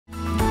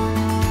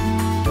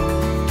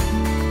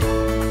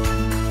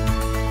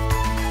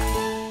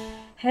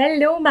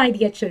Hello, my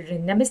dear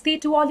children. Namaste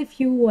to all of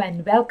you,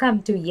 and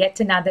welcome to yet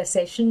another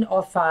session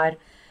of our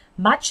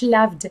much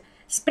loved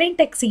Spring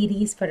Tech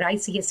series for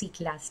ICSE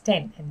Class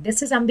 10. And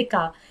this is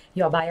Ambika,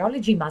 your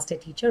biology master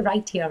teacher,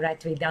 right here at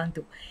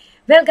Vedantu.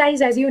 Well,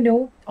 guys, as you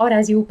know, or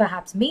as you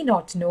perhaps may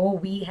not know,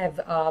 we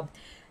have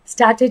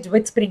started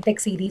with Spring Tech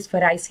series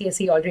for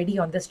ICSE already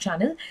on this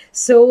channel.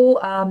 So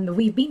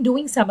we've been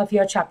doing some of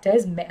your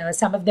chapters.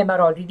 Some of them are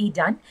already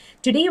done.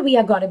 Today, we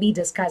are going to be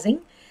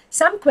discussing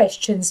some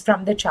questions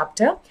from the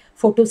chapter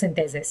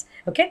photosynthesis.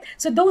 Okay,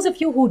 so those of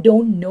you who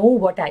don't know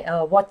what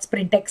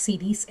Sprintech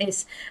series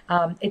is,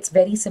 it's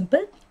very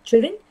simple,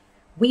 children.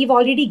 We've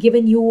already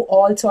given you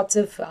all sorts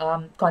of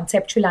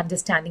conceptual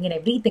understanding and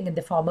everything in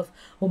the form of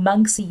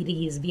Umang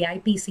series,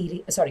 VIP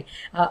series,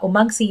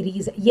 Umang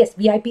series. Yes,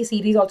 VIP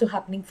series also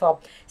happening for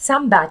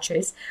some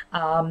batches.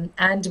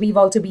 And we've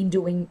also been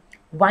doing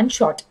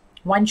one-shot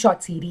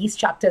series,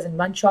 chapters in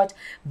one-shot,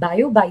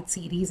 bio-bite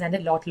series, and a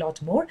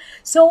lot more.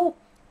 So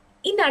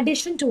in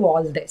addition to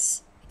all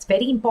this, it's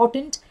very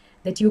important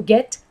that you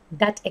get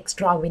that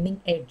extra winning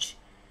edge,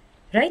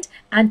 right?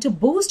 And to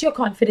boost your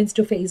confidence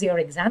to face your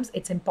exams,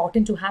 it's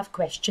important to have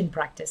question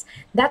practice.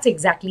 That's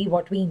exactly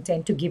what we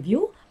intend to give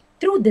you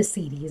through this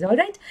series, all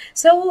right?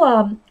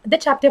 So the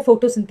chapter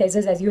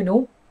photosynthesis, as you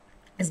know,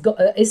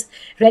 is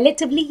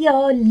relatively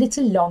a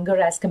little longer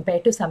as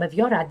compared to some of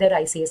your other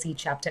ICSE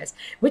chapters,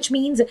 which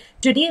means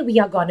today we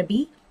are going to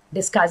be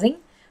discussing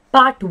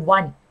part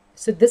 1.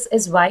 So this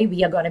is why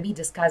we are going to be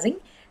discussing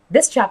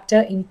this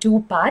chapter in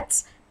 2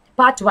 parts.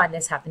 Part 1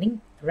 is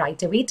happening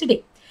right away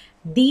today.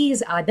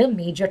 These are the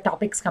major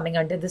topics coming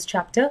under this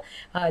chapter: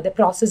 the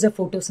process of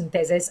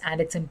photosynthesis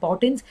and its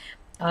importance,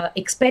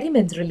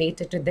 experiments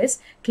related to this,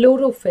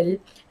 chlorophyll,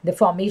 the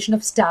formation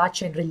of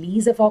starch and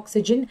release of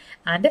oxygen,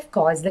 and of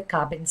course the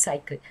carbon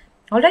cycle.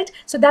 All right,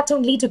 so that's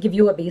only to give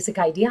you a basic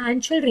idea.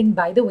 And children,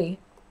 by the way,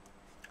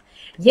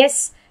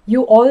 yes,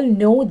 you all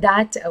know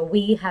that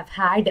we have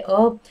had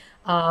a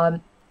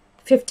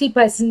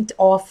 50%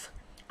 off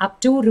up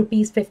to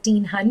rupees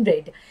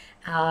 1500,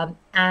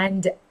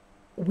 and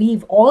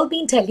we've all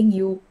been telling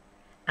you,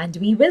 and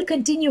we will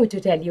continue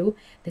to tell you,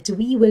 that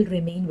we will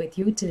remain with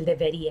you till the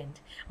very end.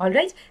 All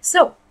right,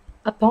 so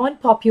upon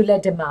popular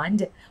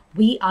demand,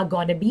 we are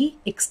going to be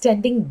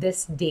extending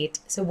this date.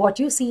 So what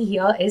you see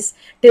here is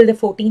till the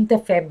 14th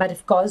of Feb, but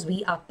of course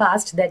we are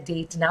past that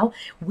date now.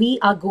 We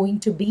are going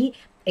to be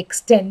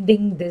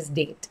extending this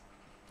date,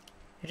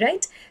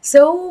 right?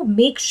 So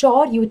make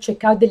sure you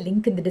check out the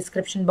link in the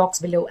description box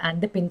below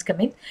and the pinned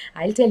comment.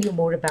 I'll tell you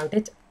more about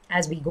it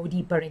as we go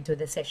deeper into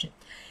the session.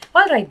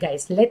 All right,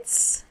 guys,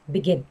 let's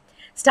begin.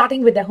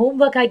 Starting with the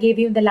homework I gave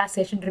you in the last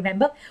session.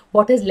 Remember,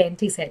 what is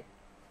lenticell?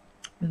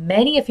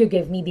 Many of you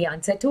gave me the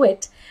answer to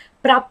it.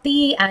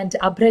 Prapti and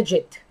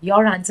Abrajit,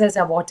 your answers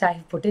are what I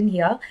have put in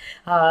here.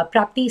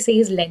 Prapti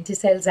says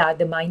lenticels are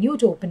the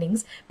minute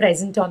openings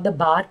present on the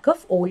bark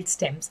of old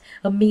stems.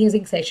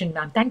 Amazing session,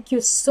 ma'am. Thank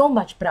you so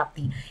much,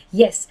 Prapti.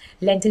 Yes,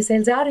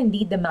 lenticels are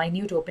indeed the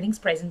minute openings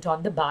present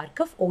on the bark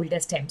of older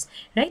stems,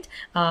 right?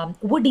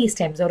 Woody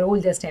stems or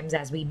older stems,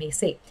 as we may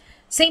say.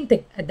 Same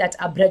thing that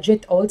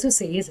Abrajit also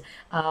says,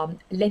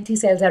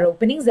 lenticels are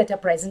openings that are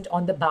present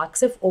on the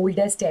barks of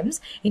older stems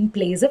in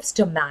place of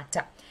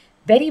stomata.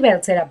 Very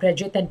well said,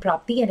 Abrajit and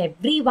Prapti and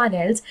everyone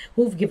else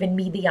who've given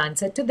me the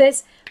answer to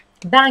this.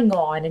 Bang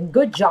on and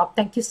good job.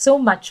 Thank you so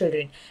much,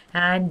 children.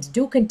 And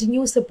do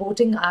continue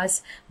supporting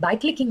us by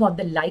clicking on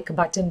the like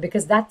button,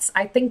 because that's,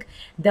 I think,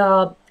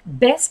 the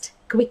best,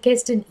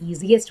 quickest and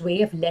easiest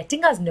way of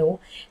letting us know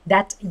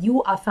that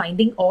you are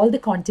finding all the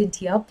content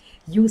here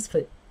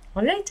useful.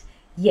 All right?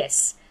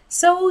 Yes.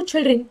 So,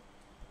 children,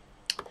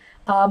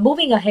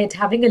 moving ahead,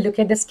 having a look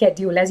at the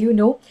schedule. As you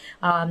know,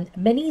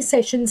 many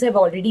sessions have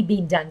already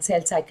been done: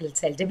 cell cycle,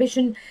 cell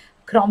division,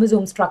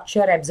 chromosome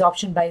structure,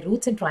 absorption by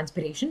roots, and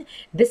transpiration.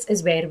 This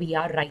is where we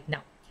are right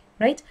now,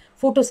 right?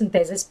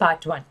 Photosynthesis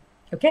part 1.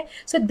 Okay,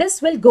 so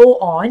this will go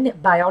on.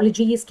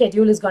 Biology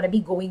schedule is going to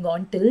be going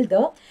on till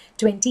the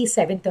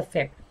 27th of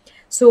Feb.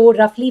 So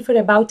roughly for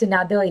about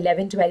another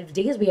 11-12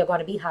 days, we are going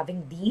to be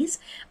having these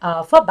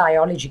for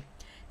biology.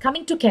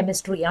 Coming to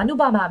chemistry,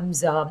 Anubha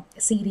ma'am's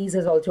series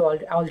is also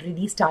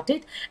already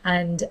started,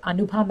 and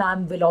Anubha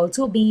ma'am will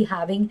also be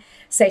having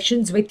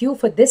sessions with you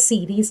for this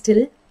series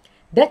till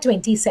the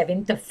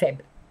 27th of Feb.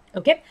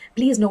 Okay,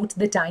 please note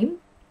the time.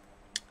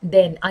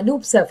 Then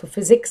Anup sir for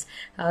physics,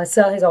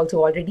 sir has also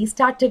already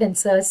started, and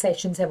sir's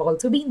sessions have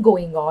also been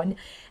going on,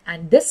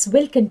 and this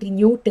will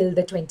continue till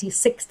the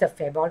 26th of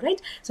Feb. All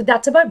right, so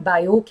that's about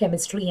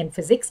biochemistry and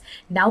physics.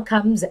 Now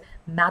comes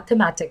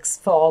mathematics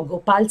for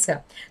Gopal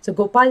sir. So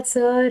Gopal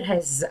sir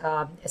has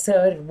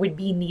sir would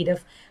be in need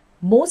of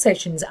more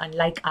sessions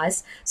unlike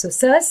us. So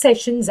sir's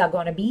sessions are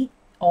going to be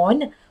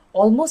on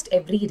almost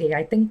every day.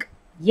 I think,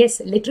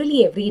 yes,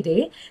 literally every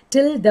day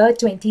till the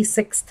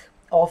 26th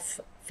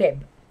of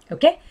Feb.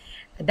 Okay,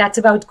 that's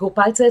about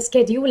Gopal sir's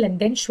schedule. And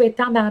then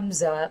Shweta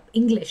ma'am's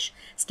English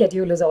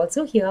schedule is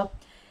also here.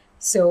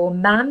 So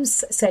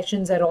ma'am's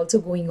sessions are also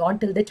going on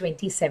till the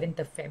 27th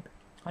of Feb.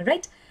 All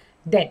right.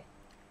 Then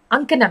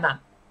Ankana ma'am.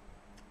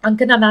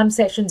 Ankana ma'am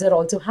sessions are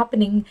also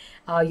happening.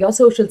 Your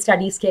social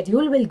studies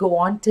schedule will go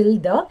on till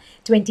the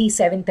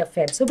 27th of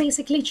Feb. So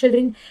basically,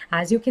 children,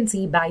 as you can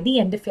see, by the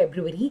end of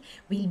February,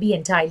 we'll be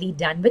entirely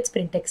done with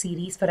Sprint Tech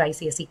series for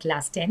ICSE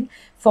Class 10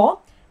 for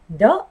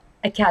the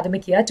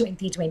academic year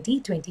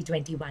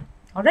 2020-2021.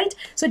 All right.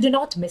 So do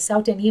not miss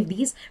out any of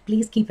these.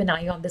 Please keep an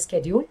eye on the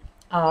schedule.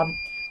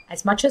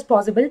 As much as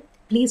possible,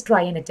 please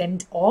try and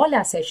attend all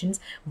our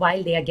sessions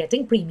while they are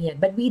getting premiered.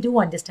 But we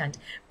do understand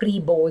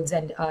pre-boards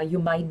and you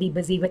might be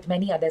busy with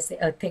many other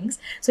things.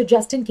 So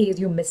just in case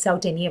you miss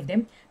out any of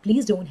them,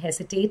 please don't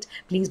hesitate.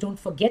 Please don't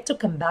forget to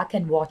come back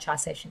and watch our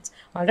sessions.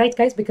 All right,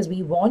 guys, because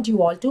we want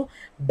you all to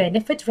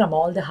benefit from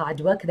all the hard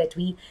work that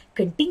we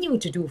continue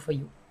to do for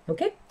you.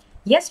 Okay?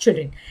 Yes,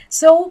 children.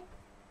 So,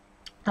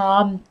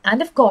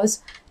 and of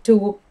course,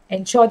 to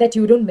ensure that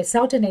you don't miss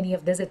out on any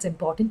of this, it's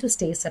important to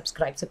stay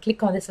subscribed. So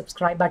click on the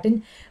subscribe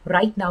button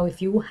right now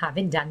if you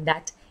haven't done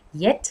that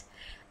yet.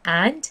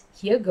 And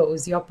here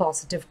goes your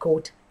positive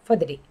quote for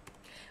the day.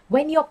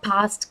 When your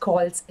past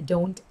calls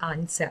don't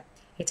answer,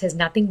 it has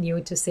nothing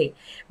new to say.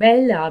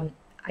 Well,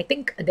 I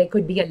think there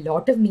could be a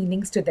lot of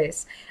meanings to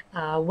this.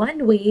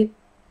 One way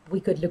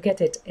we could look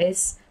at it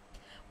is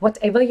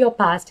whatever your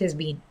past has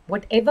been,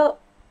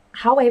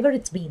 however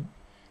it's been.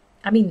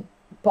 I mean,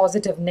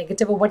 positive,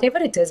 negative, or whatever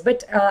it is.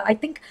 But I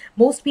think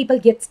most people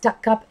get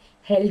stuck up,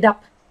 held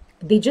up.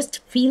 They just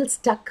feel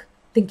stuck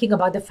thinking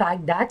about the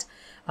fact that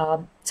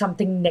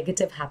something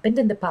negative happened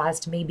in the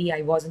past. Maybe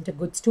I wasn't a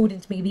good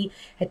student. Maybe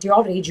at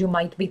your age, you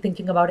might be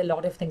thinking about a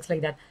lot of things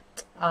like that.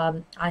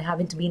 I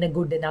haven't been a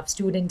good enough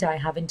student. I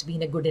haven't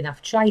been a good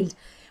enough child.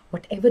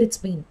 Whatever it's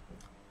been,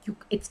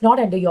 it's not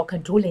under your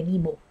control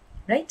anymore,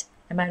 right?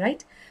 Am I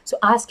right? So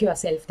ask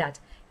yourself that,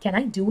 can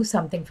I do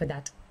something for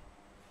that?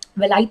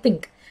 Well, I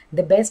think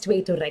the best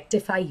way to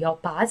rectify your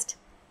past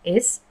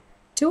is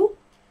to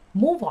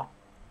move on,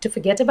 to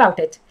forget about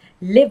it,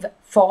 live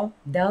for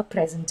the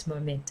present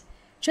moment.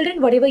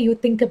 Children, whatever you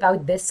think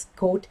about this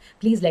quote,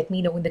 please let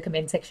me know in the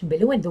comment section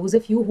below. And those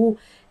of you who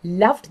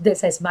loved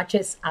this as much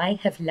as I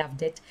have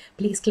loved it,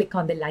 please click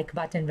on the like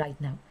button right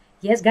now.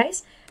 Yes,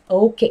 guys?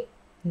 Okay.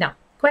 Now,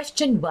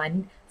 question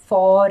 1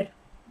 for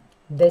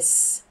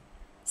this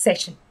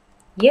session.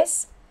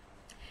 Yes?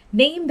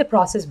 Name the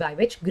process by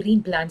which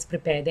green plants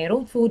prepare their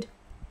own food.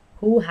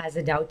 Who has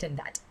a doubt in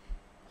that?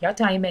 Your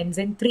time ends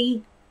in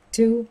 3,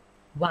 2,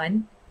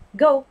 1,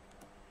 go.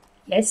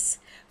 Yes,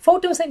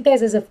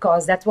 photosynthesis, of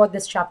course, that's what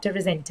this chapter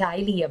is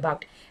entirely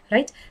about,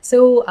 right?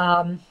 So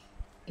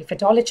if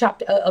at all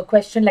a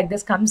question like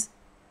this comes,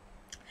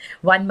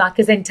 1 mark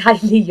is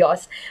entirely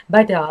yours.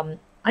 But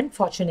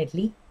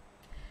unfortunately,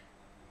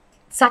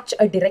 such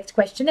a direct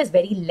question is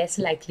very less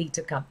likely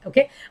to come,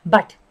 okay?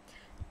 But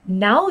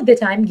now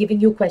that I'm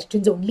giving you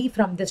questions only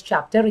from this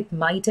chapter, it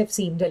might have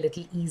seemed a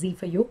little easy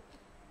for you.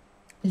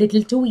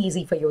 Little too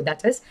easy for you,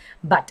 that is.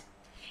 But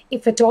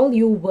if at all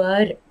you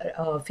were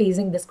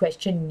facing this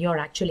question in your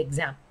actual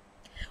exam,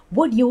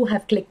 would you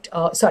have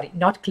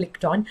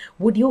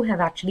would you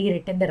have actually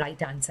written the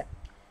right answer?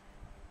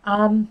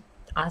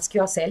 Ask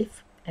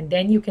yourself, and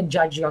then you can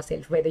judge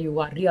yourself whether you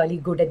are really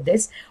good at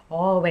this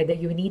or whether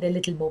you need a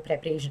little more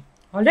preparation.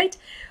 All right?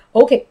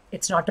 Okay,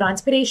 it's not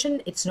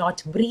transpiration, it's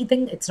not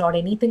breathing, it's not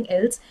anything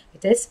else.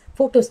 It is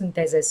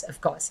photosynthesis,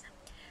 of course.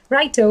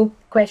 Righto,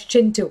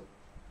 question 2.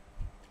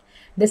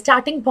 The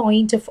starting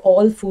point of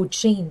all food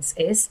chains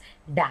is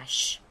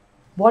dash.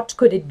 What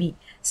could it be?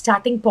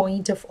 Starting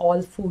point of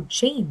all food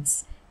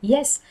chains.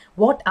 Yes,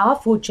 what are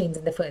food chains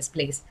in the first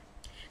place?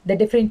 The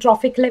different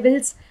trophic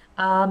levels.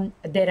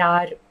 There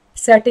are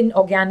certain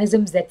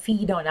organisms that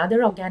feed on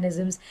other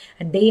organisms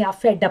and they are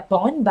fed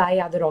upon by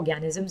other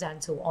organisms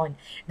and so on.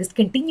 This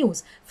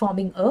continues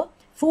forming a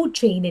food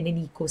chain in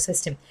an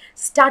ecosystem.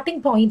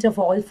 Starting point of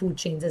all food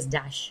chains is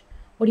dash.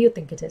 What do you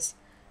think it is?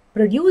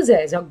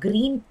 Producers or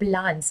green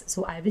plants.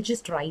 So I will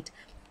just write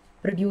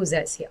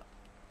producers here.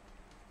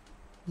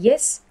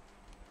 Yes,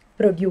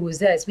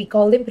 producers. We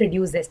call them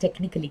producers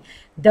technically.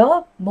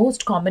 The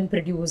most common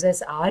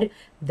producers are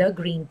the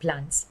green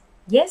plants.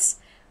 Yes?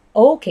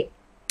 Okay.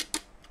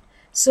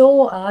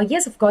 So,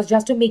 yes, of course,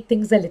 just to make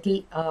things a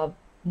little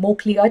more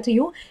clear to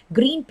you,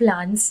 green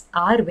plants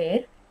are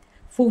where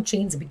food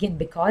chains begin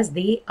because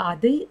they are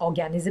the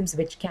organisms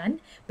which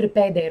can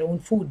prepare their own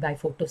food by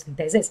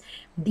photosynthesis.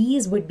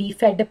 These would be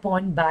fed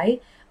upon by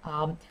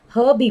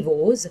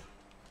herbivores,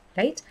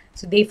 right?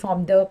 So they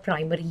form the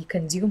primary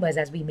consumers,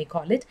 as we may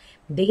call it.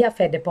 They are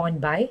fed upon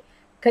by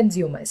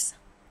consumers.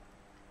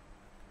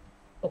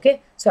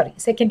 Okay, sorry,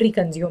 secondary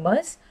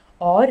consumers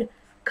or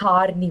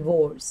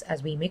carnivores,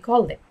 as we may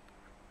call them.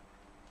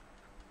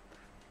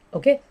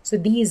 Okay, so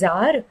these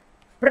are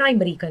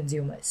primary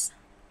consumers.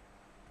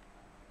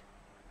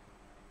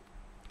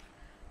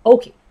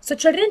 Okay, so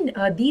children,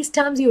 these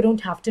terms you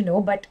don't have to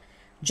know, but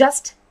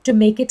just to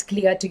make it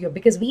clear to you,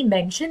 because we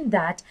mentioned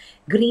that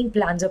green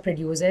plants or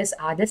producers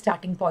are the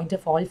starting point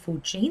of all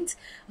food chains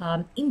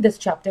in this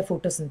chapter,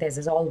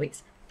 photosynthesis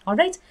always. All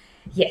right,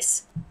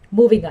 yes,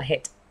 moving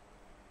ahead.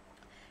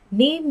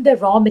 Name the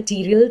raw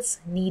materials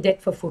needed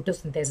for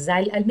photosynthesis.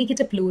 I'll make it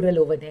a plural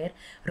over there.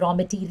 Raw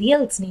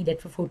materials needed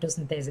for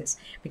photosynthesis,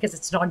 because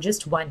it's not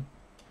just one.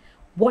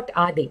 What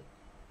are they?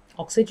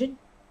 Oxygen?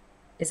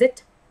 Is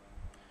it?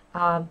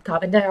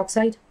 Carbon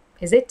dioxide?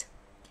 Is it?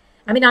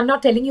 I mean, I'm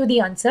not telling you the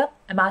answer.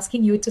 I'm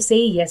asking you to say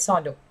yes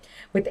or no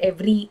with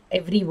every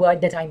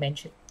word that I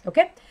mention.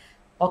 Okay?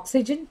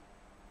 Oxygen,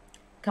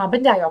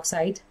 carbon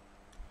dioxide,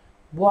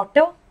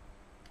 water,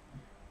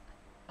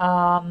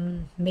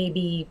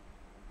 maybe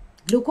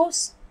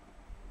glucose.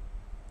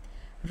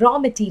 Raw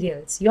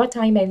materials. Your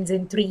time ends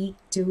in 3,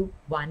 2,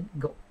 1,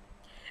 go.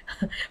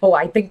 Oh,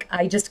 I think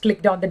I just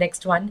clicked on the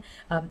next one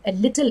a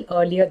little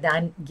earlier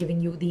than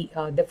giving you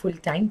the full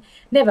time.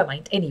 Never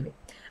mind. Anyway,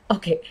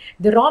 okay.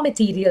 The raw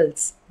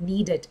materials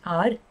needed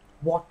are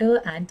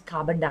water and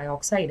carbon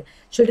dioxide.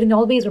 Children,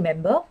 always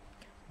remember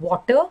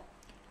water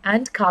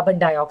and carbon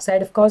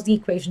dioxide. Of course, the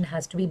equation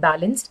has to be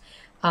balanced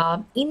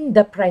in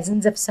the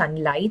presence of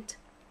sunlight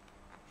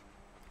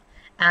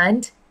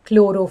and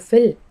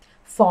chlorophyll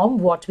form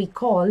what we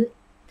call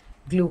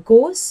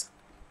glucose,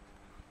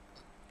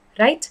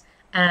 right?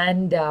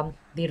 And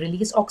they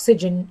release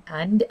oxygen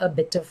and a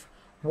bit of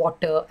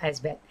water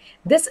as well.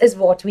 This is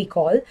what we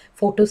call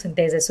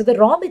photosynthesis. So the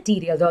raw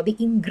materials or the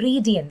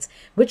ingredients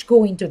which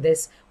go into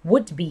this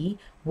would be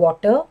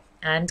water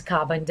and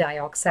carbon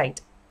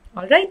dioxide.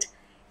 All right?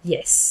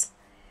 Yes.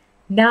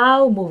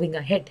 Now moving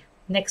ahead.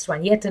 Next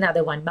one, yet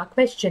another 1-mark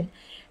question.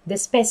 The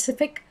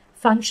specific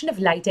function of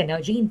light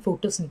energy in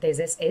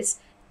photosynthesis is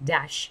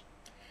dash.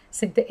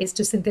 Is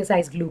to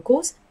synthesize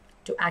glucose,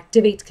 to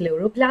activate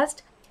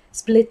chloroplast,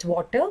 split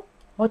water,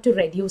 or to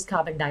reduce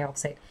carbon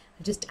dioxide.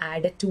 I just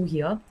add a 2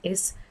 here,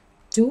 is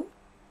to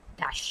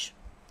dash.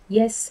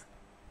 Yes.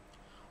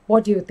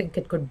 What do you think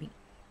it could be?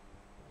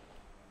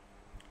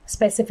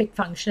 Specific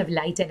function of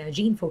light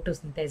energy in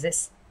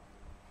photosynthesis.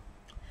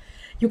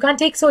 You can't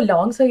take so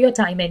long, so your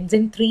time ends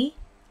in 3,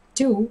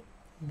 2,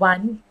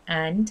 1,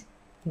 and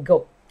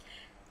go.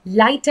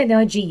 Light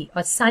energy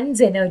or sun's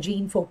energy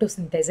in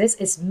photosynthesis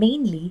is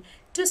mainly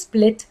to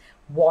split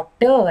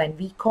water, and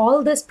we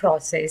call this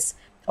process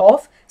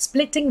of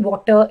splitting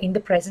water in the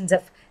presence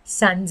of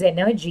sun's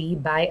energy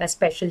by a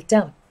special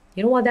term.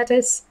 You know what that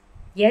is?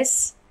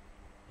 Yes?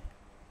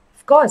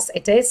 Of course,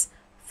 it is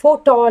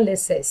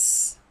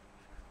photolysis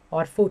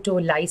or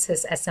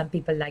photolysis, as some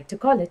people like to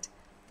call it.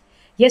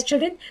 Yes,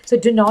 children? So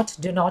do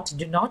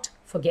not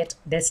forget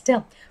this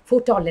term,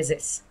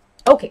 photolysis.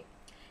 Okay,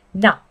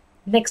 now,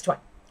 next one.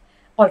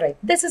 All right,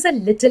 this is a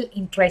little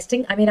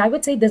interesting. I mean, I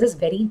would say this is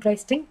very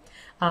interesting,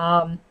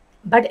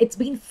 but it's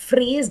been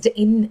phrased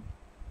in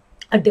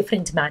a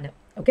different manner.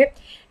 Okay,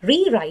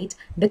 rewrite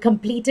the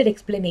completed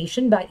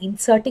explanation by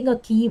inserting a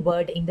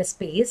keyword in the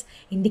space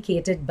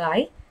indicated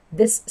by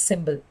this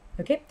symbol.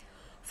 Okay,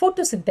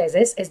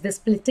 photosynthesis is the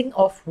splitting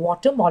of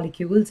water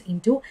molecules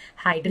into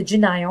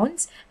hydrogen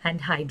ions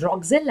and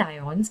hydroxyl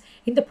ions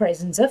in the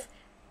presence of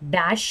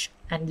dash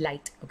and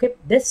light. Okay,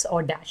 this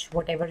or dash,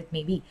 whatever it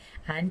may be,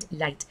 and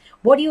light.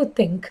 What do you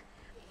think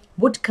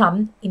would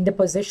come in the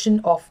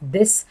position of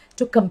this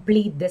to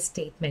complete this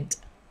statement?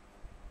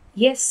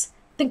 Yes,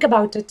 think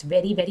about it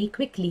very, very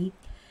quickly.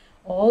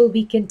 All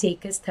we can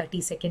take is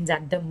 30 seconds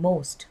at the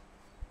most.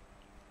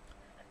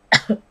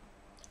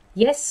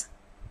 Yes,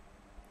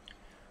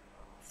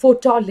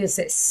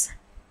 photolysis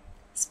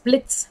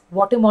splits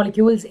water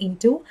molecules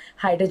into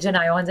hydrogen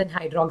ions and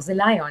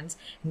hydroxyl ions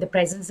in the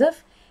presence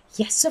of,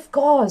 yes, of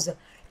course,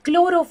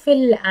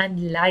 chlorophyll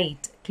and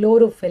light,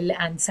 chlorophyll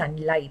and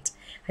sunlight.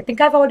 I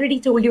think I've already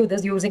told you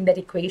this using that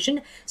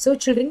equation. So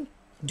children,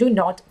 do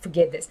not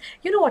forget this.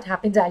 You know what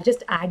happens? I'll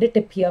just add a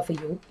tip here for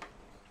you.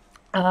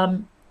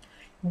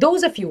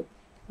 Those of you,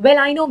 well,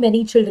 I know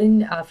many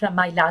children from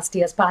my past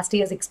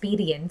year's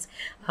experience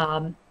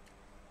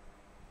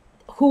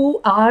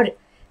who are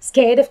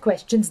scared of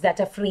questions that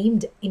are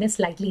framed in a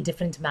slightly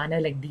different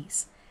manner like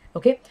these.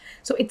 Okay,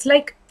 so it's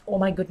like, oh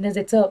my goodness,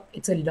 it's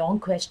a long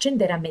question.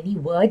 There are many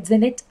words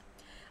in it,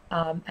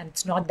 and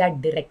it's not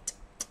that direct,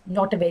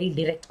 not a very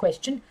direct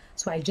question.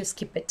 So I'll just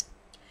skip it.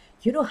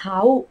 You know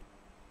how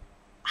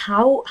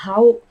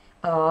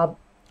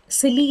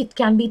silly it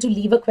can be to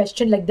leave a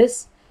question like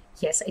this.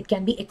 Yes, it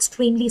can be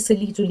extremely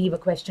silly to leave a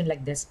question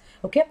like this.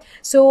 Okay,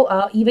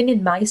 so even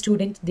in my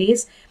student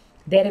days,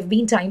 there have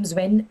been times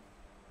when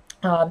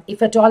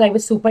if at all I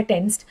was super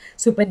tensed,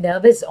 super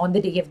nervous on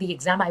the day of the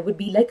exam, I would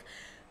be like,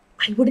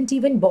 I wouldn't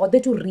even bother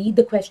to read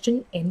the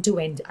question end to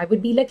end. I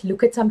would be like,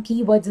 look at some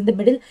keywords in the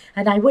middle,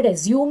 and I would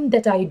assume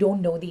that I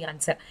don't know the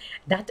answer.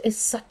 That is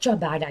such a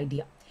bad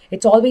idea.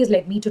 It's always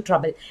led me to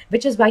trouble,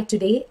 which is why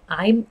today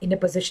I'm in a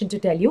position to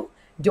tell you,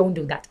 don't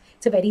do that.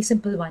 It's a very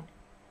simple one.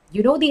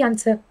 You know the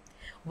answer.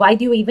 Why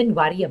do you even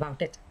worry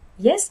about it?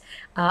 Yes,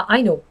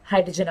 I know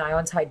hydrogen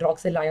ions,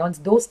 hydroxyl ions,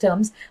 those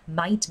terms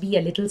might be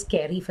a little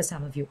scary for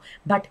some of you,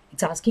 but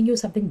it's asking you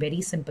something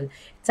very simple.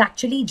 It's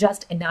actually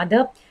just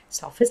another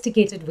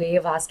sophisticated way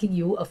of asking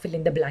you a fill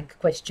in the blank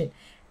question.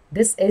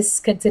 This is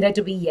considered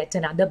to be yet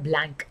another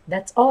blank.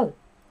 That's all.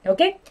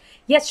 Okay?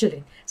 Yes,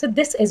 children. So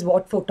this is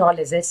what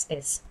photolysis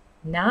is.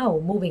 Now,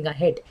 moving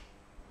ahead.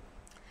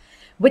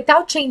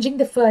 Without changing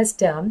the first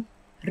term,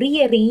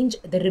 rearrange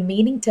the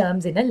remaining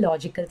terms in a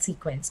logical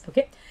sequence.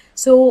 Okay,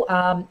 so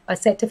a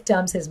set of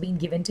terms has been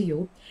given to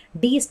you: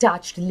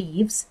 de-starched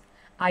leaves,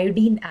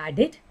 iodine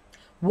added,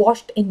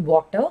 washed in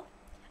water,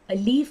 a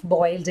leaf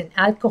boiled in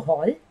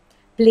alcohol,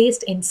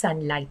 placed in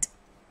sunlight.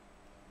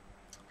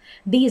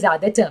 These are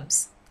the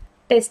terms.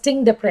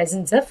 Testing the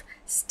presence of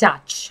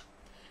starch.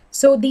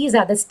 So these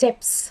are the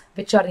steps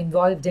which are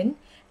involved in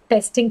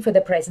testing for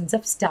the presence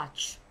of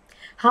starch.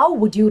 How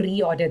would you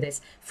reorder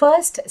this?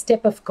 First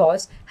step, of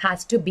course,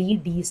 has to be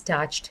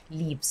de-starched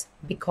leaves.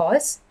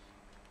 Because,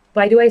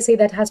 why do I say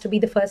that has to be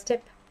the first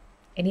step?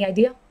 Any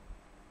idea?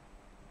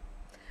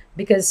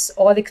 Because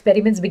all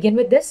experiments begin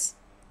with this?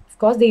 Of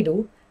course they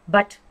do,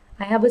 but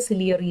I have a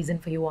sillier reason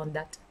for you on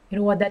that. You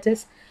know what that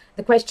is?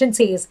 The question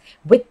says,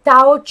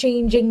 without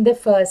changing the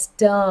first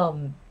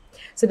term.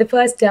 So the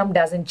first term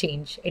doesn't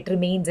change. It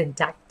remains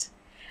intact.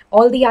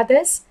 All the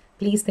others,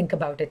 please think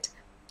about it.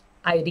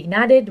 Iodine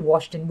added,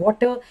 washed in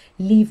water,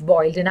 leaf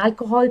boiled in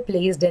alcohol,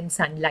 placed in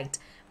sunlight.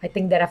 I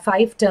think there are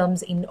 5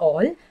 terms in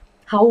all.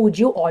 How would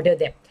you order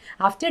them?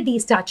 After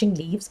de-starching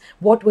leaves,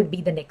 what would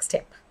be the next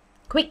step?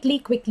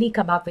 Quickly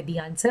come up with the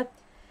answer.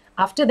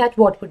 After that,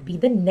 what would be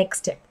the next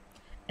step?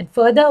 And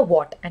further,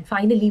 what? And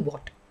finally,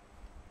 what?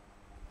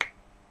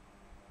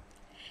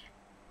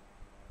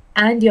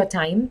 And your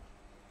time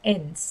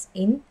ends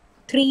in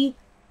 3,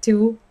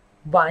 2,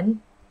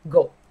 1,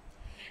 go.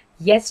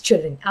 Yes,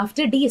 children,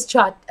 after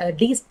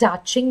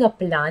de-starching a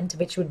plant,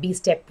 which would be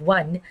step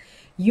 1,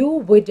 you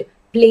would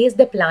place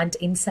the plant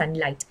in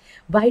sunlight.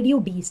 Why do you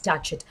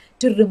de-starch it?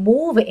 To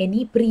remove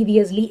any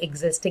previously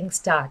existing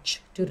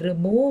starch. To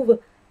remove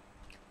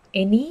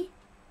any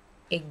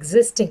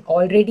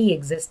already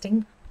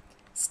existing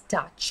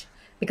starch.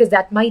 Because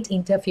that might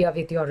interfere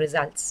with your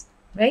results,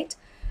 right?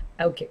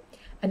 Okay.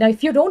 And now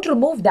if you don't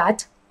remove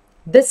that,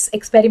 this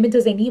experiment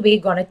is anyway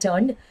gonna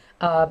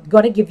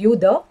give you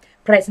the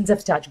presence of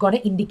starch, gonna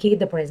indicate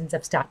the presence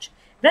of starch,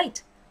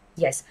 right?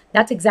 Yes,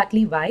 that's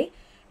exactly why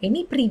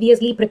any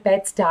previously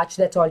prepared starch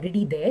that's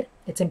already there,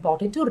 it's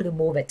important to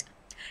remove it.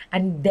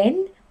 And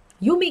then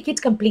you make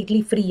it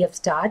completely free of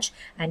starch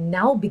and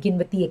now begin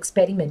with the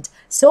experiment,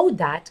 so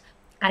that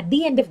at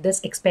the end of this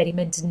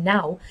experiment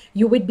now,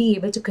 you would be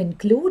able to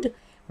conclude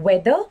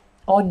whether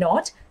or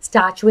not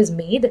starch was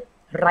made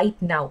right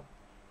now,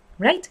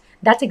 right?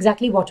 That's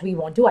exactly what we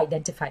want to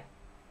identify.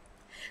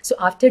 So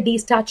after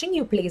de-starching,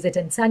 you place it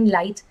in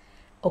sunlight,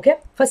 okay,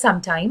 for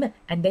some time,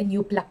 and then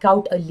you pluck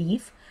out a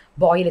leaf,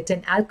 boil it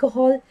in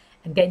alcohol,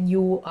 and then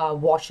you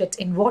wash it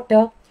in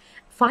water.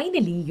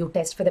 Finally, you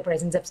test for the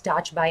presence of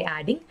starch by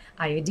adding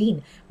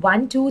iodine.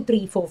 1, 2,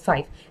 3, 4,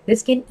 5.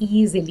 This can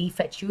easily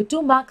fetch you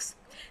 2 marks.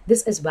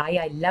 This is why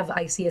I love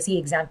ICSE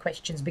exam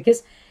questions,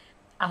 because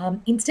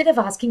instead of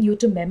asking you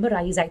to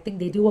memorize, I think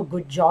they do a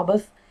good job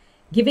of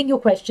giving you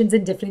questions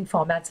in different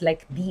formats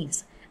like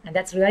these. And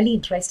that's really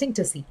interesting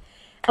to see.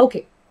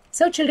 Okay,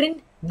 so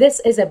children, this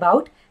is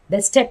about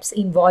the steps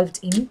involved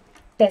in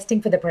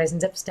testing for the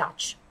presence of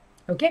starch.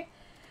 Okay,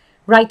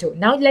 righto.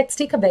 Now let's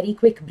take a very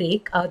quick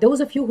break. Those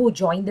of you who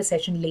joined the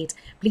session late,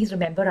 please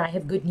remember I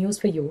have good news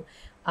for you.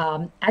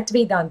 At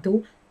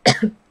Vedantu,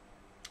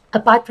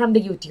 apart from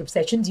the YouTube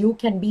sessions, you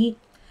can be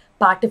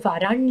part of our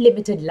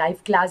unlimited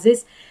live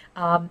classes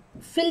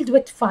filled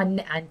with fun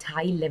and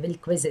high-level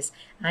quizzes.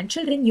 And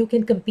children, you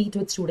can compete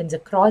with students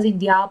across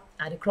India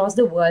and across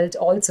the world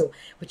also,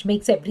 which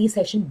makes every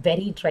session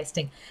very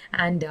interesting.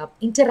 And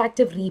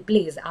interactive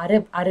replays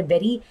are a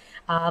very,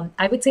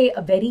 I would say,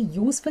 a very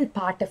useful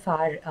part of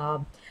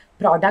our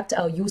product,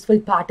 a useful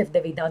part of the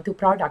Vedantu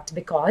product,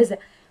 because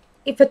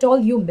if at all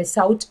you miss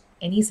out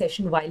any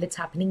session while it's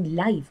happening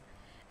live,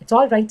 it's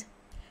all right.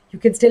 You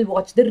can still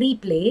watch the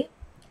replay,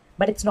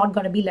 but it's not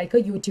going to be like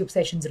a YouTube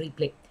sessions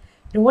replay.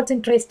 You know what's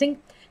interesting?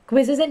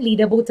 Quizzes and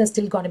leaderboards are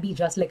still going to be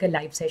just like a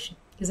live session.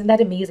 Isn't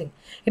that amazing?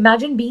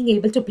 Imagine being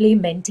able to play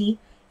Menti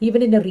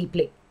even in a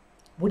replay.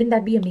 Wouldn't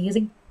that be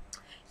amazing?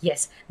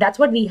 Yes, that's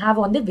what we have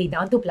on the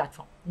Vedantu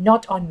platform,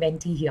 not on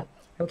Menti here.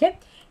 Okay?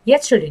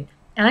 Yes, children.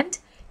 And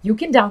you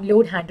can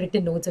download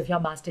handwritten notes of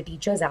your master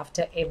teachers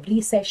after every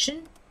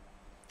session.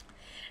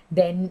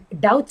 Then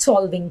doubt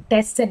solving,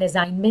 tests and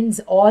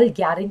assignments, all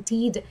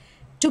guaranteed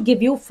to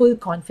give you full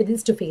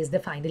confidence to face the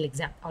final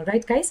exam. All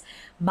right, guys,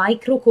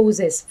 micro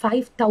courses,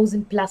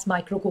 5,000 plus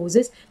micro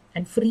courses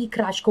and free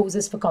crash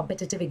courses for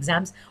competitive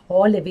exams,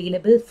 all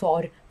available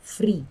for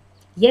free.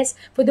 Yes,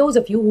 for those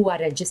of you who are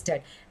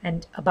registered.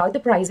 And about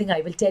the pricing,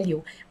 I will tell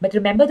you. But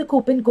remember the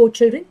coupon code,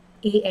 children,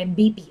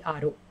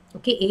 AMBPRO.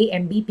 Okay,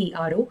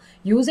 AMBPRO,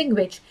 using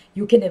which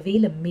you can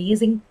avail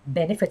amazing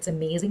benefits,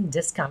 amazing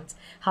discounts.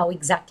 How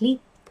exactly?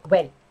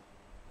 Well,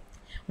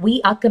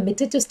 we are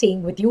committed to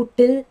staying with you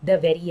till the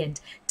very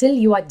end, till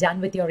you are done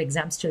with your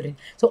exams, children.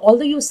 So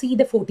although you see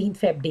the 14th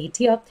Feb date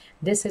here,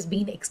 this has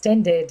been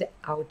extended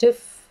out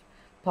of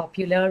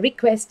popular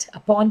request,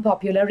 upon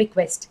popular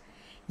request.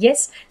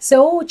 Yes,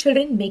 so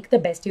children, make the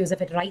best use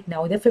of it right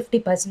now. The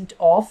 50%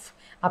 off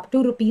up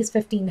to rupees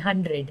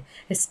 1,500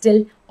 is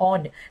still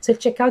on. So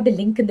check out the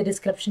link in the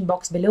description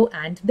box below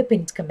and the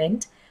pinned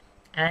comment.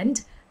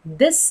 And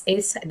this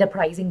is the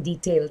pricing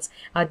details.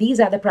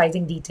 These are the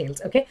pricing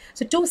details. Okay,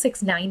 so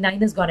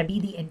 2699 is going to be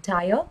the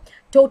entire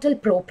total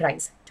pro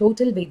price,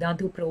 total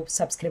Vedantu Pro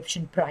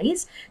subscription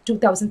price,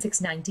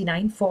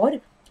 2699 for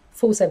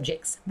 4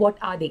 subjects. What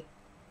are they?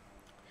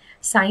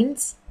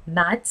 Science,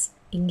 maths,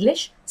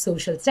 English,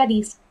 social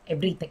studies,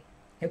 everything.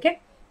 Okay,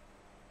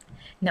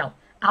 now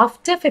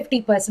after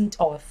 50%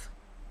 off,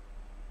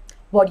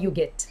 what do you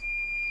get?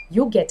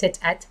 You get it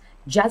at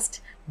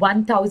just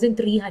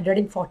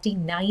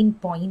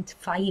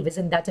 1349.5.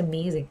 Isn't that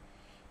amazing?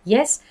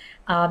 Yes,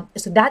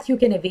 so that you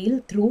can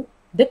avail through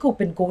the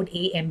coupon code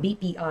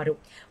AMBPRO.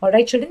 All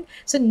right, children.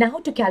 So now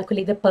to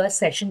calculate the per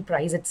session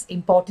price, it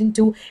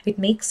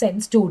makes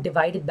sense to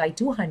divide it by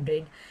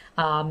 200,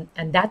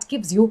 and that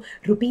gives you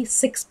rupees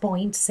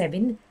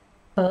 6.7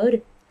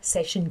 per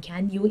session.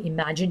 Can you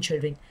imagine,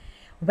 children?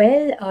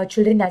 Well,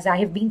 children, as I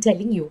have been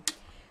telling you,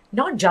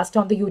 not just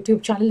on the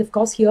YouTube channel, of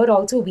course, here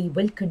also we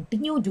will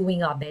continue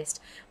doing our best,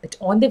 but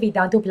on the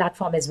Vedantu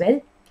platform as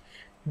well.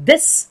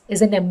 This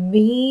is an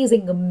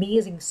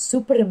amazing,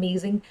 super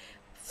amazing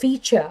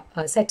feature,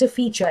 a set of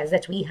features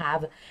that we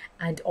have,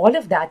 and all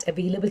of that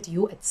available to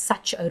you at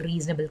such a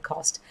reasonable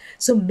cost.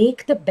 So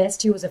make the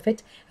best use of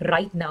it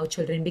right now,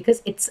 children,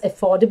 because it's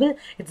affordable.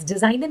 It's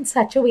designed in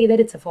such a way that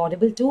it's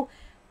affordable to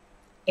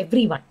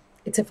everyone.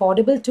 It's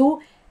affordable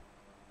to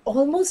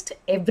almost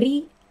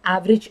every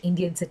average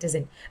Indian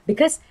citizen,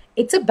 because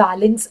it's a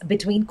balance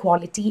between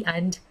quality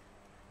and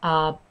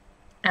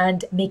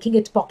making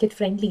it pocket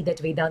friendly that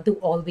Vedantu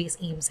always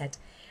aims at.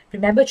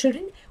 Remember,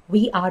 children,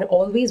 we are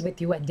always with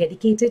you and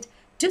dedicated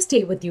to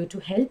stay with you to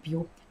help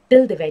you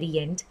till the very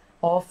end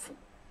of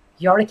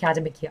your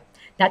academic year.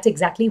 That's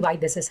exactly why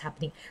this is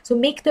happening. So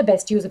make the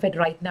best use of it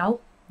right now.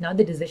 Now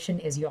the decision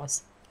is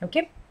yours.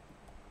 Okay?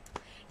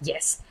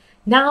 Yes.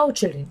 Now,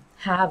 children,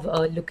 have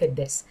a look at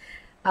this.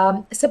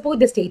 Support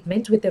the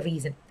statement with a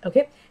reason.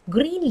 Okay,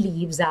 green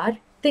leaves are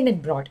thin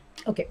and broad.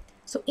 Okay,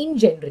 so in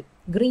general,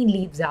 green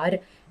leaves are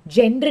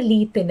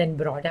generally thin and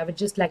broad. I would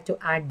just like to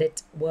add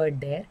that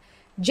word there,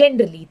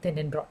 generally thin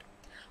and broad.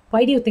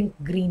 Why do you think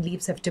green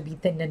leaves have to be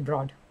thin and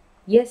broad?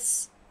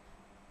 Yes,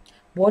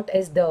 what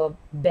is the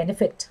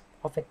benefit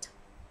of it?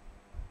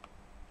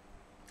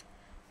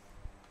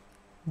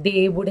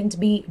 They wouldn't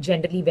be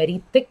generally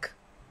very thick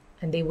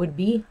and they would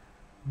be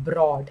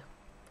broad,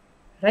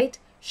 right?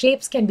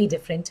 Shapes can be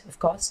different, of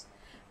course,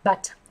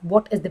 but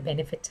what is the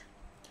benefit?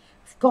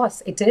 Of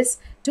course, it is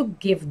to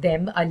give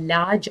them a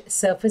large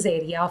surface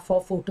area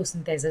for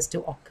photosynthesis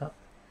to occur.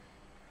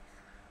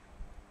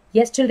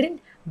 Yes,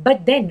 children,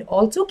 but then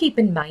also keep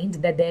in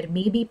mind that there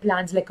may be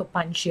plants like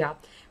Opuntia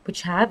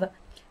which have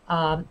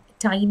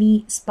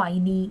tiny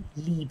spiny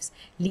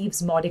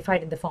leaves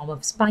modified in the form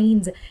of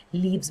spines,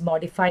 leaves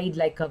modified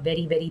like a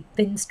very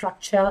thin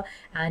structure,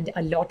 and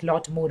a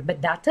lot more.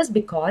 But that is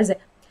because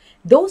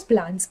those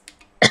plants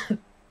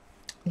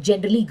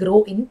generally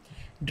grow in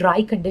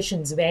dry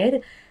conditions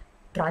where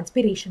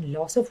transpiration,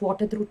 loss of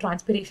water through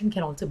transpiration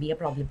can also be a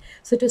problem.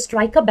 So to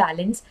strike a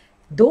balance,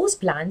 those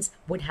plants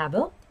would have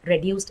a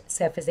reduced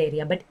surface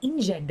area. But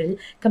in general,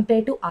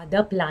 compared to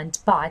other plant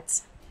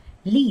parts,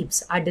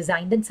 leaves are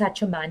designed in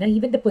such a manner,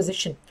 even the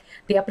position,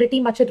 they are pretty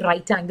much at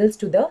right angles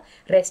to the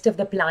rest of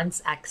the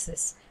plant's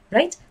axis,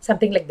 right?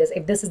 Something like this.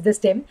 If this is the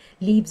stem,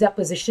 leaves are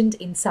positioned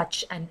in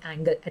such an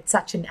angle, at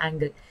such an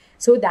angle,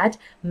 so that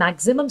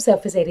maximum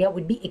surface area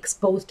would be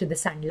exposed to the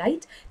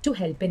sunlight to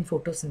help in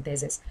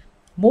photosynthesis.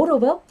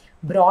 Moreover,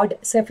 broad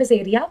surface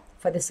area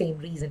for the same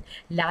reason,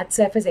 large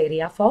surface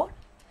area for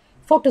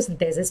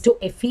photosynthesis to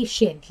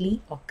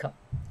efficiently occur.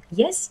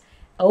 Yes?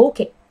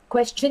 Okay.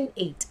 Question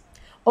 8.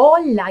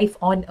 All life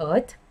on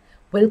earth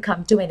will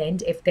come to an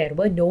end if there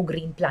were no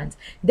green plants.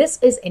 This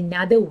is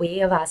another way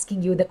of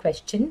asking you the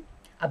question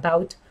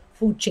about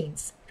food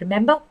chains.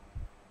 Remember?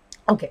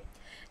 Okay.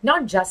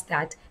 Not just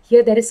that,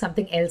 here there is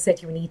something else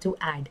that you need to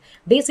add.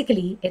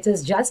 Basically, it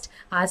is just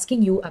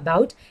asking you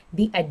about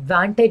the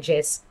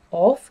advantages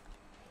of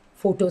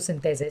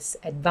photosynthesis.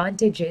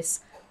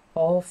 Advantages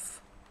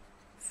of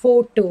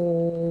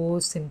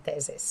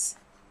photosynthesis.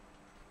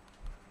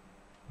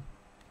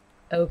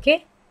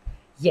 Okay?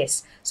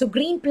 Yes. So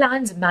green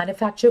plants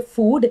manufacture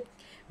food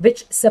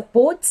which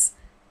supports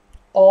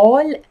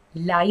all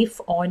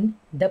life on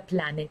the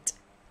planet.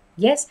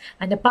 Yes,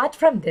 and apart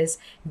from this,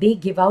 they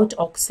give out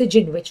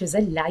oxygen, which is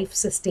a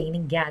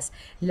life-sustaining gas,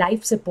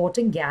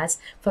 life-supporting gas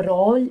for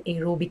all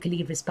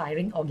aerobically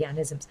respiring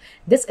organisms.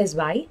 This is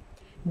why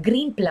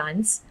green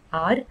plants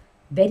are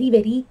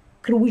very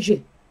crucial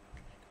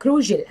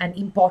and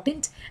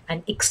important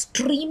and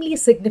extremely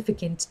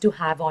significant to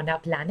have on our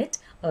planet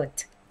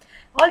Earth.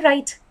 All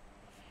right.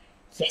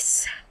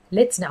 Yes,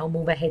 let's now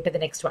move ahead to the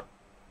next one.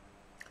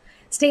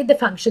 State the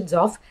functions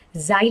of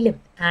xylem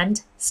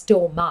and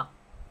stoma.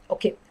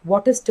 Okay,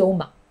 what is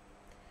stoma?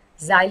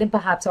 Xylem,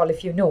 perhaps all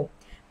of you know,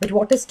 but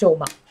what is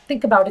stoma?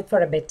 Think about it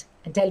for a bit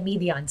and tell me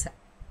the answer.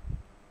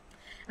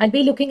 I'll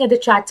be looking at the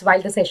chats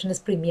while the session is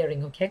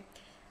premiering, okay?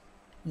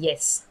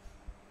 Yes.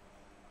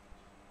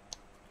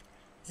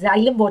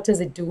 Xylem, what does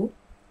it do?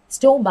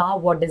 Stoma,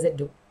 what does it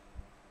do?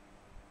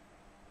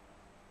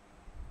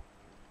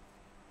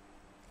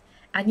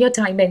 And your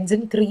time ends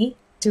in 3,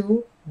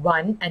 2,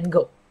 1 and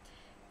go.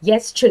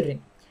 Yes,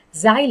 children.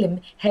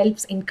 Xylem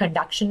helps in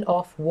conduction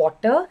of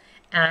water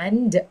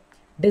and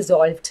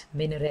dissolved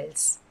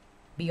minerals.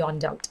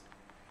 Beyond doubt.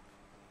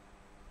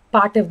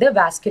 Part of the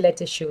vascular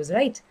tissues,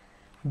 right?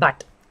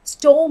 But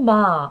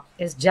stoma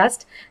is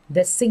just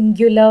the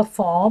singular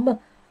form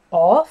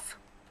of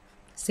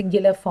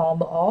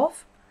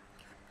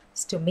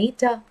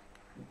stomata.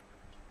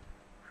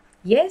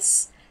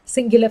 Yes,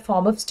 singular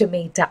form of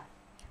stomata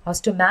or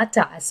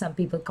stomata as some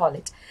people call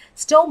it.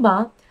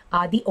 Stoma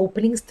are the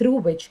openings through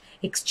which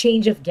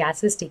exchange of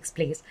gases takes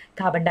place,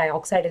 carbon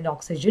dioxide and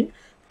oxygen,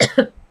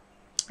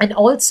 and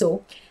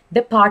also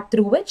the part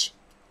through which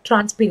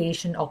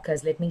transpiration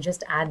occurs. Let me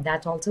just add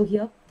that also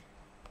here,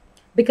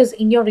 because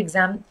in your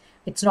exam,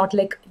 it's not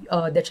like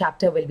the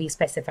chapter will be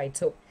specified.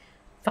 So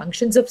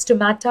functions of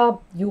stomata,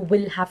 you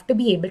will have to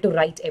be able to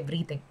write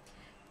everything.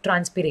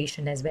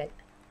 Transpiration as well.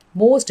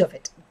 Most of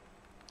it.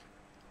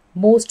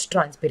 Most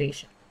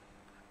transpiration.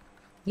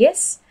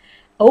 Yes?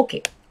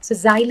 Okay. So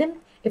xylem,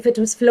 if it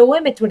was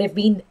phloem, it would have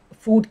been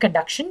food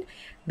conduction.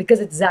 Because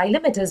it's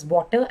xylem, it is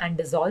water and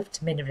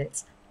dissolved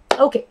minerals.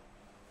 Okay.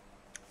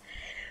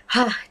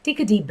 Take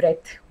a deep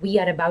breath. We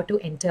are about to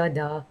enter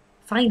the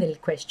final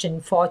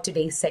question for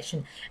today's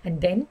session.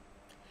 And then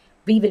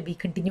we will be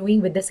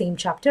continuing with the same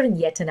chapter in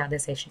yet another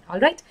session. All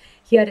right.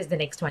 Here is the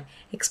next one.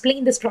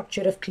 Explain the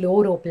structure of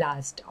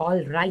chloroplast.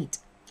 All right.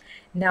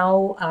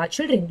 Now,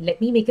 children,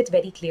 let me make it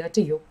very clear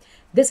to you.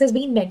 This has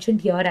been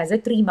mentioned here as a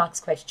 3 marks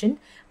question,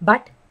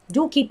 but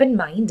do keep in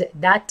mind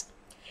that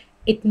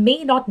it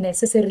may not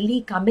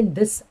necessarily come in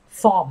this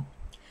form.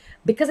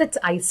 Because it's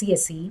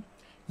ICSE,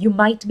 you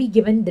might be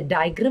given the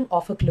diagram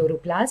of a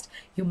chloroplast.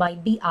 You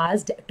might be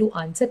asked to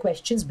answer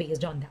questions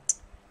based on that.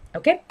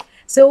 Okay?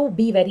 So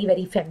be very,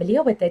 very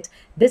familiar with it.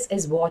 This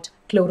is what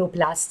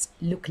chloroplasts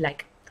look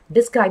like.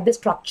 Describe the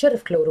structure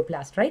of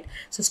chloroplast, right?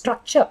 So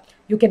structure,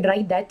 you can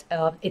write that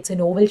it's an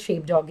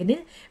oval-shaped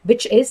organelle,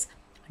 which is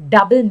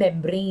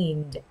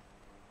double-membraned.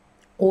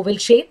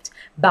 Oval-shaped,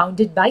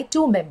 bounded by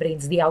 2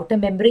 membranes, the outer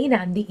membrane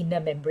and the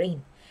inner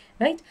membrane,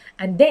 right?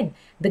 And then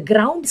the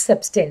ground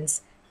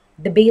substance,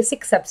 the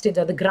basic substance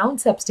or the ground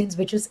substance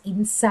which is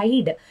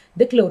inside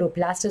the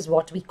chloroplast is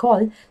what we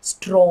call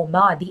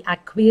stroma. The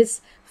aqueous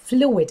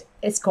fluid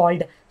is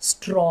called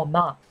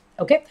stroma.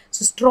 Okay,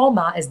 so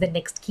stroma is the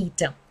next key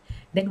term.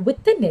 Then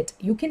within it,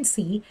 you can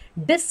see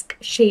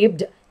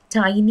disc-shaped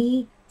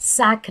tiny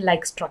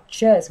sac-like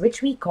structures,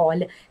 which we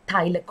call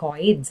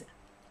thylakoids.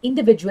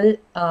 Individual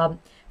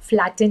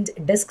flattened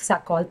discs are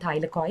called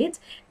thylakoids.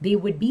 They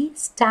would be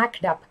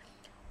stacked up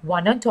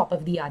one on top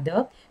of the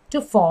other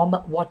to form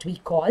what we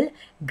call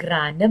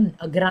granum.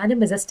 A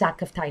granum is a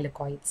stack of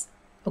thylakoids.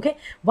 Okay,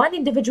 one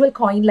individual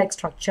coin-like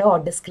structure or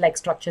disc-like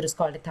structure is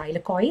called a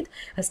thylakoid.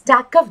 A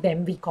stack of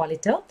them, we call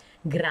it a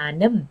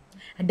granum.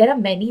 And there are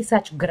many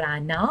such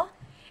grana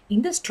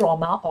in the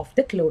stroma of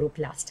the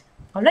chloroplast.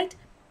 All right.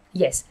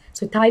 Yes.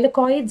 So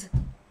thylakoids,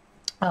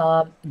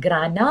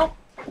 grana.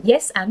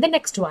 Yes. And the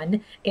next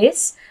one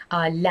is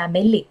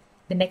lamellae.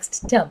 The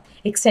next term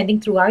extending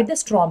throughout the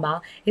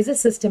stroma is a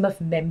system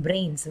of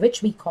membranes,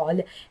 which we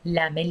call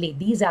lamellae.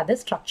 These are the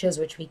structures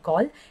which we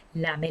call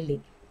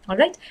lamellae. All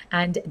right.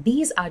 And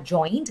these are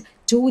joined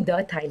to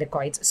the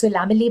thylakoids. So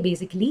lamellae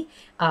basically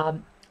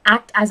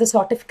act as a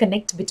sort of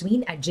connect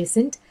between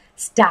adjacent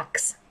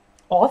stacks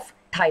of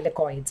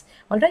thylakoids.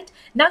 All right.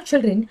 Now,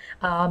 children,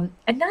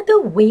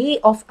 another way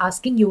of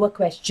asking you a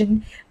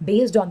question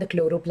based on the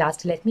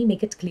chloroplast, let me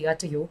make it clear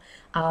to you.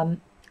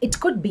 It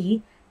could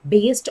be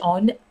based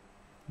on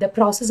the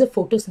process of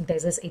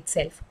photosynthesis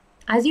itself.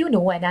 As you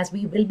know, and as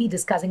we will be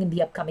discussing in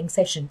the upcoming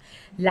session,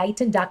 light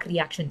and dark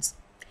reactions.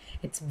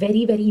 It's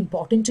very, very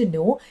important to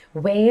know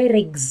where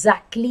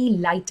exactly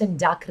light and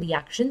dark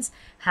reactions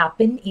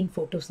happen in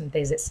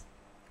photosynthesis.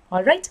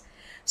 All right.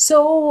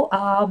 So,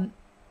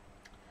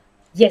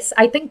 yes,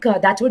 I think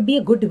that would be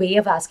a good way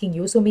of asking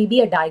you. So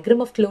maybe a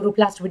diagram of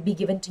chloroplast would be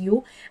given to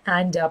you,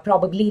 and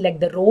probably like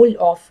the role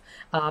of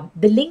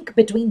the link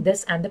between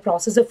this and the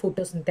process of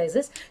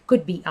photosynthesis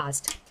could be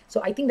asked.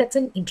 So I think that's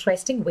an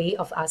interesting way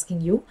of asking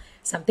you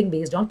something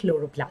based on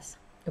chloroplast.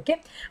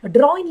 Okay, a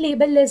drawing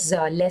label is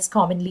less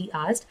commonly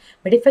asked,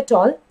 but if at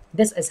all,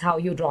 this is how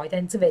you draw it,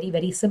 and it's a very,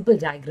 very simple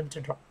diagram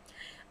to draw.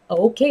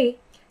 Okay,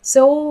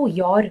 so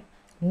your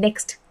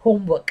next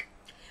homework.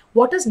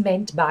 What is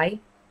meant by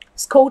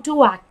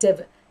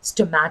scotoactive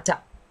stomata?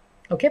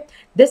 Okay,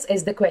 this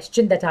is the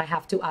question that I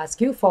have to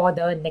ask you for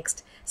the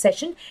next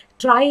session.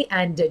 Try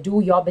and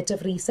do your bit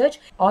of research.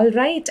 All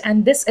right,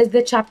 and this is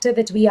the chapter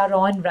that we are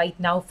on right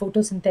now,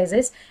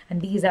 photosynthesis, and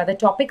these are the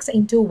topics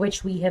into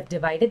which we have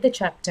divided the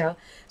chapter.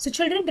 So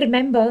children,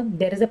 remember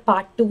there is a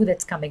part 2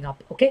 that's coming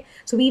up. Okay,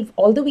 so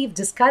although we've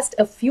discussed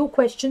a few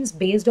questions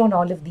based on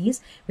all of these,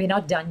 we're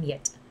not done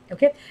yet.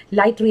 Okay,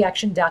 light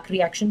reaction, dark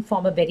reaction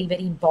form a very,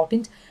 very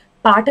important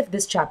part of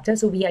this chapter.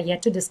 So we are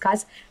yet to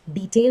discuss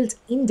detailed,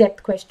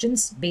 in-depth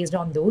questions based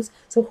on those.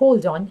 So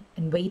hold on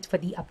and wait for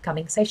the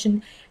upcoming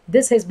session.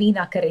 This has been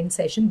our current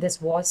session. This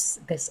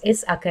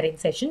is our current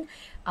session.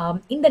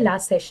 In the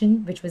last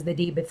session, which was the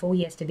day before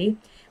yesterday,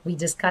 we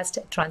discussed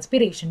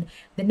transpiration.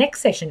 The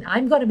next session,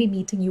 I'm going to be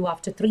meeting you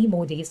after 3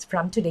 more days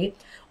from today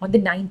on the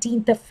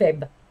 19th of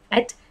Feb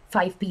at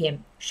 5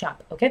 p.m.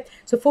 sharp. Okay,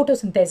 so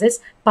photosynthesis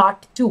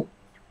part 2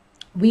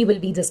 we will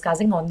be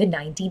discussing on the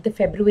 19th of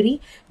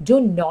February. Do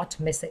not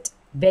miss it.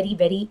 Very,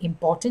 very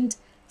important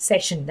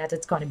session that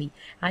it's going to be.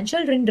 And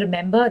children,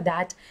 remember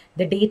that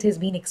the date has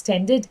been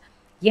extended.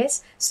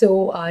 Yes,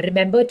 so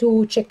remember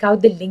to check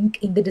out the link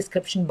in the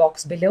description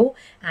box below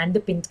and the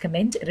pinned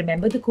comment.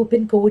 Remember the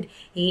coupon code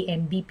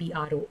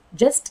AMBPRO.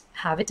 Just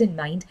have it in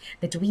mind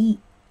that we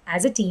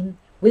as a team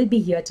will be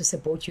here to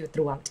support you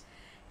throughout.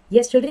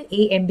 Yes, children,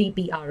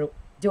 AMBPRO.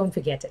 Don't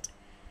forget it.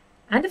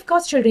 And of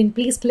course, children,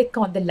 please click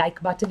on the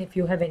like button if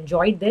you have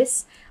enjoyed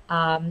this.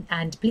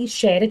 And please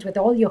share it with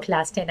all your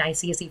class 10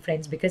 ICSE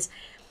friends, because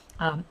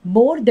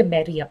more the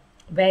merrier.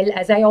 Well,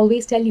 as I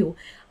always tell you,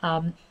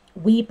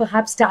 we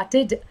perhaps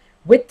started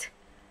with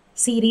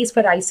series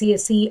for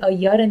ICSE a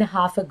year and a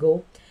half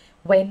ago,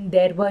 when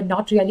there were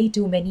not really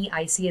too many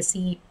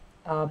ICSE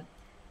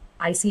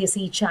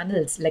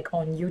channels like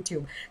on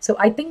YouTube. So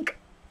I think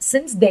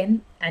since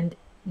then and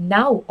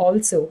now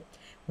also,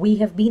 we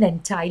have been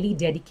entirely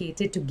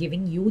dedicated to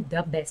giving you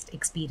the best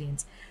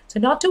experience. So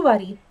not to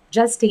worry,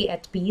 just stay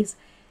at peace,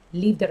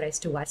 leave the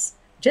rest to us.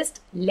 Just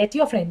let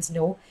your friends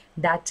know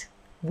that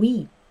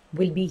we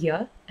will be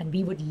here, and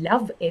we would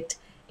love it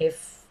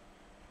if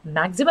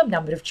maximum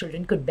number of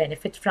children could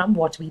benefit from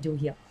what we do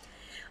here.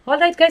 All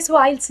right, guys, so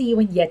I'll see you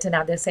in yet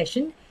another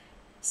session.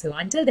 So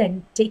until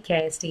then, take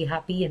care, stay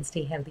happy and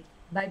stay healthy.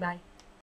 Bye-bye.